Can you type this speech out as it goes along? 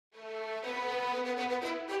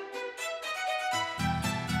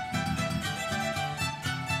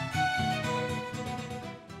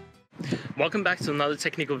Welcome back to another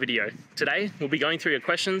technical video. Today, we'll be going through your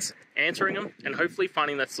questions, answering them, and hopefully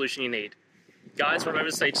finding that solution you need. Guys, remember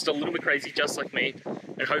to stay just a little bit crazy just like me,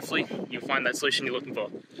 and hopefully you'll find that solution you're looking for.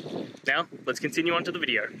 Now, let's continue on to the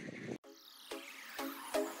video.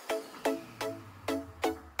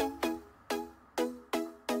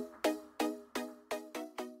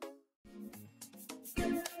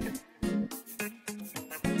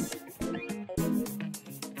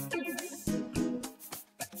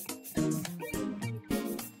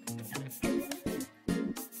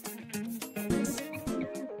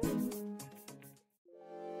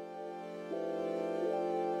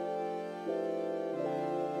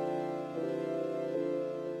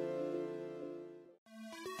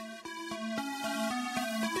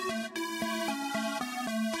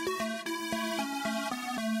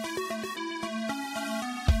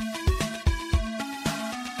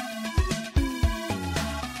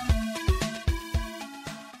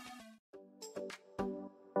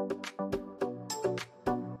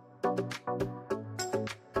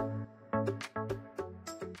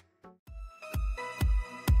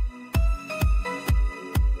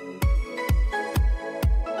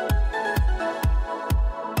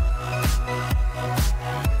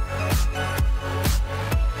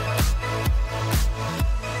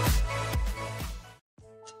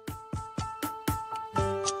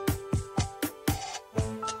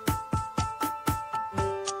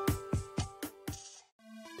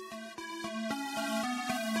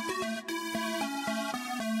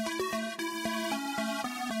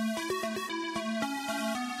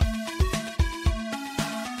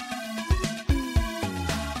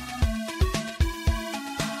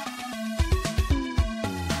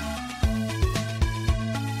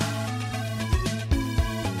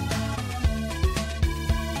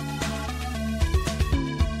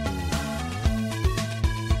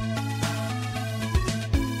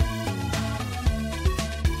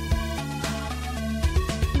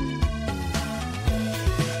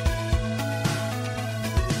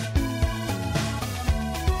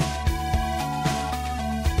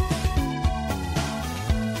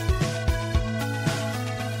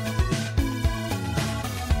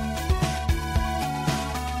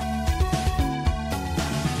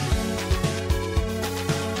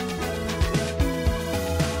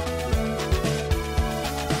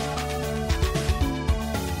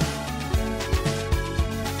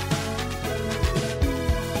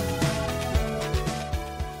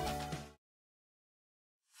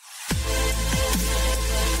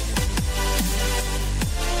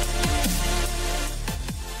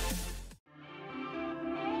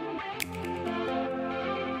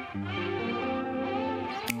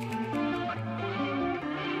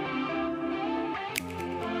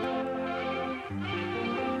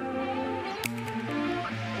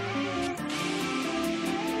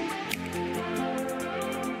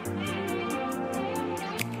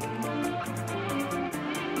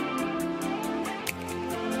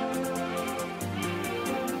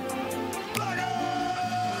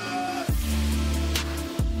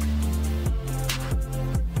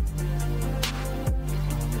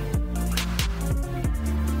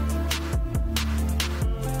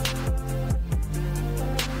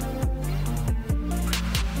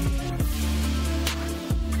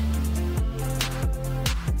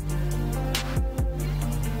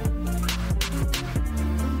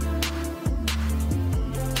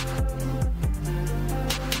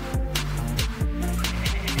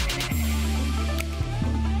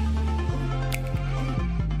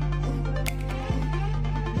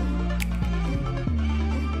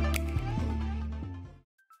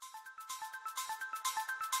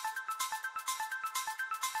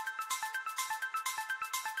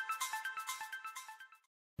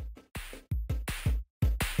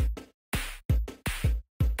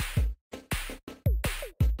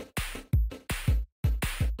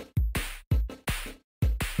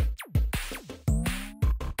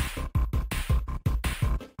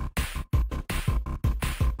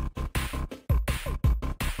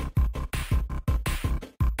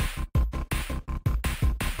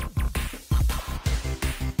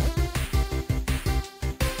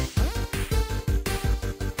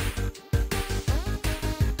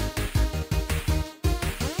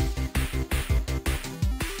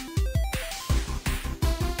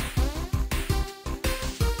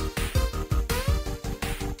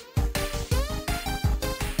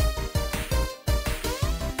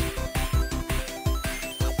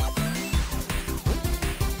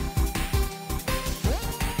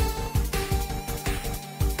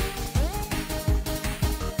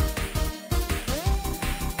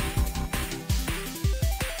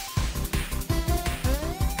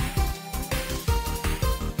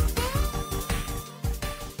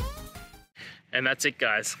 And that's it,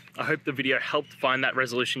 guys. I hope the video helped find that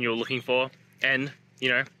resolution you were looking for. And, you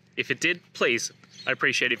know, if it did, please, I'd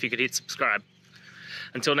appreciate it if you could hit subscribe.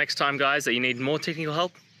 Until next time, guys, that you need more technical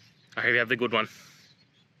help, I hope you have a good one.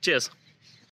 Cheers.